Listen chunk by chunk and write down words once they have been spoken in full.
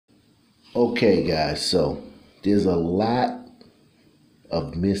Okay, guys, so there's a lot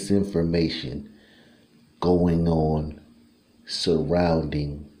of misinformation going on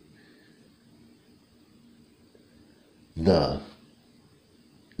surrounding the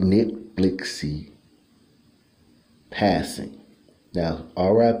Nick Blixky passing. Now,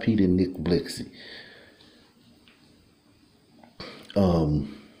 RIP to Nick Blixky.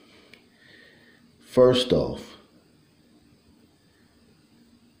 Um, First off,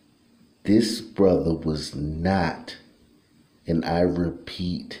 this brother was not, and I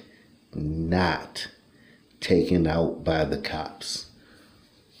repeat, not taken out by the cops.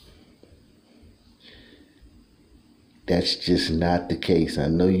 That's just not the case. I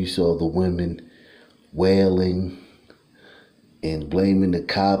know you saw the women wailing and blaming the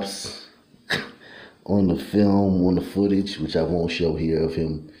cops on the film, on the footage, which I won't show here of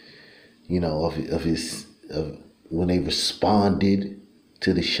him, of when they responded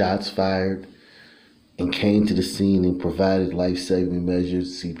to the shots fired and came to the scene and provided life-saving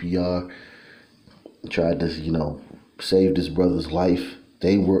measures, CPR, tried to, save this brother's life.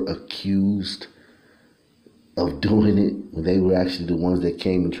 They were accused of doing it. They were actually the ones that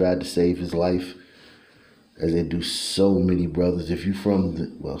came and tried to save his life, as they do so many brothers. If you from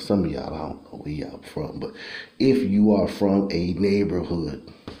some of y'all, I don't know where y'all from, but if you are from a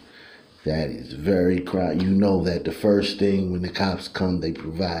neighborhood that is very crowded, you know that the first thing when the cops come, they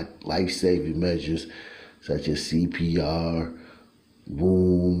provide life-saving measures such as CPR,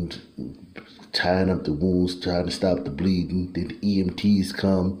 wound, tying up the wounds, trying to stop the bleeding. Then the EMTs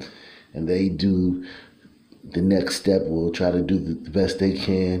come and they do the next step, will try to do the best they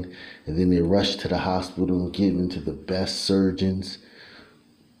can, and then they rush to the hospital and give them to the best surgeons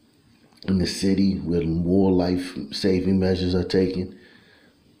in the city where more life-saving measures are taken.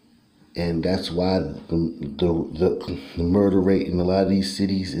 And that's why the murder rate in a lot of these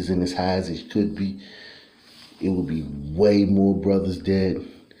cities isn't as high as it could be. It would be way more brothers dead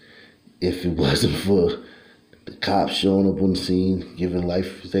if it wasn't for the cops showing up on the scene, giving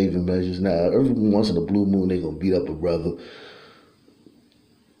life-saving measures. Now, every once in a blue moon, they're going to beat up a brother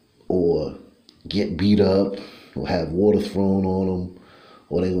or get beat up or have water thrown on them,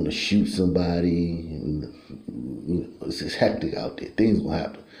 or they're going to shoot somebody. And, it's just hectic out there. Things going to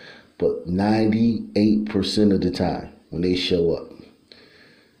happen. But 98% of the time, when they show up,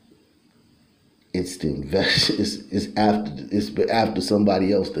 it's the it's after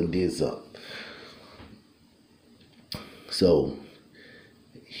somebody else done did something. So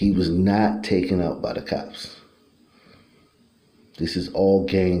he was not taken out by the cops. This is all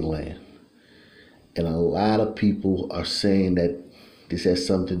gangland. And a lot of people are saying that this has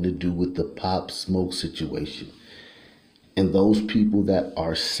something to do with the Pop Smoke situation. And those people that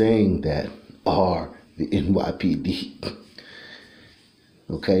are saying that are the NYPD.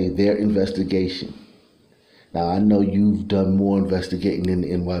 Okay, their investigation. Now, I know you've done more investigating than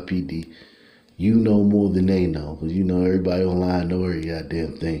the NYPD. You know more than they know, because you know everybody online know every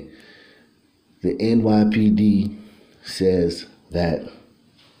goddamn thing. The NYPD says that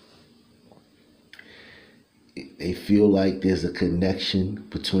they feel like there's a connection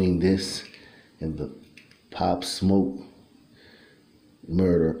between this and the Pop Smoke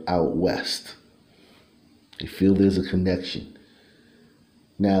murder out west. They feel there's a connection.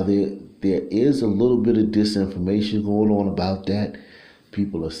 Now, there is a little bit of disinformation going on about that.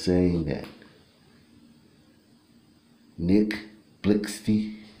 People are saying that Nick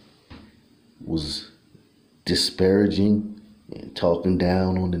Blixky was disparaging and talking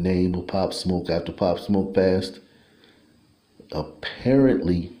down on the name of Pop Smoke after Pop Smoke passed.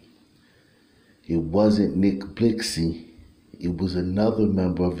 Apparently, it wasn't Nick Blixky. It was another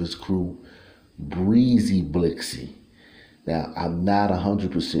member of his crew, Breezy Blixky. Now, I'm not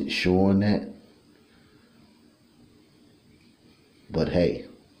 100% sure on that. But hey,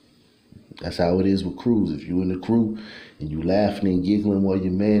 that's how it is with crews. If you're in the crew and you laughing and giggling while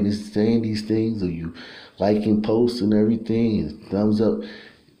your man is saying these things, or you liking posts and everything, and thumbs up,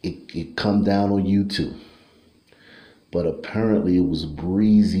 it come down on you too. But apparently it was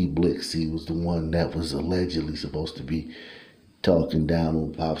Breezy Blixky was the one that was allegedly supposed to be talking down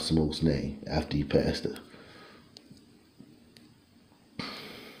on Pop Smoke's name after he passed it.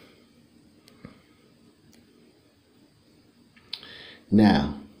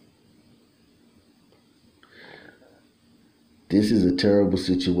 Now, this is a terrible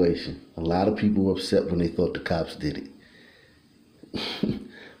situation. A lot of people were upset when they thought the cops did it.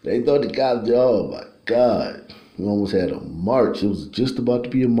 They thought the cops did, oh my God. We almost had a march. It was just about to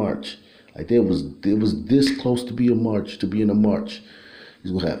be a march. Like it was this close to be a march, to being a march.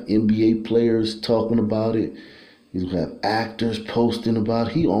 He's gonna have NBA players talking about it. He's gonna have actors posting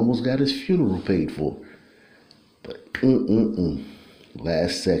about he almost got his funeral paid for. But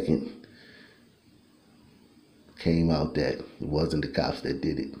last second came out that it wasn't the cops that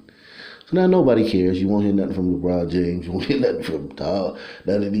did it. So now nobody cares. You won't hear nothing from LeBron James. You won't hear nothing from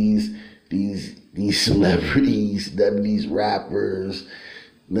none of these celebrities, none of these rappers,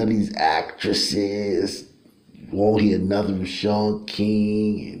 none of these actresses. You won't hear nothing from Sean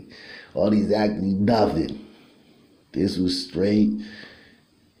King and all these actors. Nothing. This was straight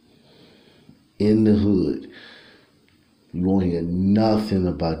in the hood. You won't hear nothing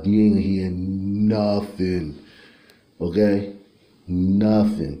about. You ain't hear nothing. Okay,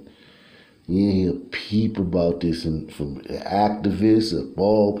 nothing. You ain't hear peep about this and from activists, a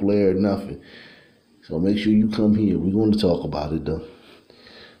ball player, nothing. So make sure you come here. We're going to talk about it, though.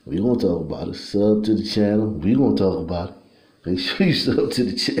 We're going to talk about it. Sub to the channel. We're going to talk about it. Make sure you sub to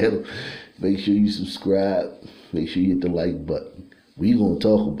the channel. Make sure you subscribe. Make sure you hit the like button. We're going to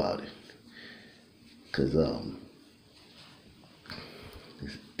talk about it. Because,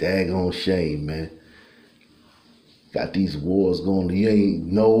 it's a daggone shame, man. Got these wars going. There ain't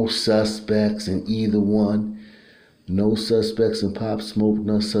no suspects in either one. No suspects in Pop Smoke,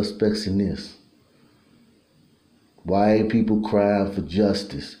 no suspects in this. Why ain't people crying for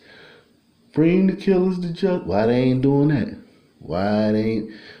justice? Bring the killers to justice. Why they ain't doing that? Why they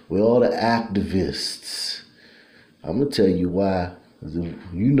ain't? With all the activists. I'm going to tell you why.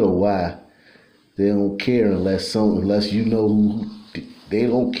 You know why. They don't care unless you know who. They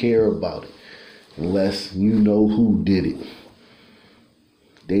don't care about it. Unless you know who did it.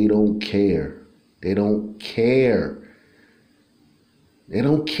 They don't care. They don't care. They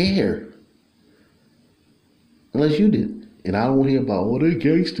don't care. Unless you did. And I don't hear about, they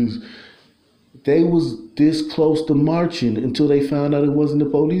gangsters. They was this close to marching until they found out it wasn't the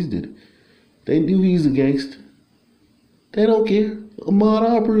police did it. They knew he's a gangster. They don't care. Ahmaud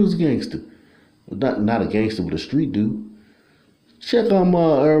Arbery was a gangster. Not a gangster, but a street dude. Check out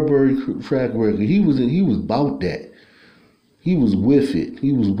Ahmaud Arbery's track record. He was about that. He was with it.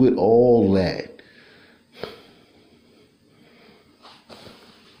 He was with all that.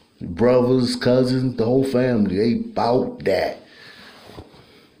 Brothers, cousins, the whole family, they about that.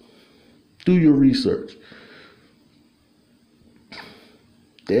 Do your research.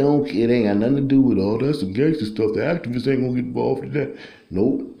 They don't. It ain't got nothing to do with that's some gangster stuff. The activists ain't gonna get involved in that.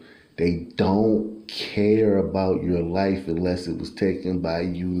 Nope. They don't care about your life unless it was taken by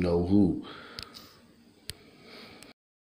you know who.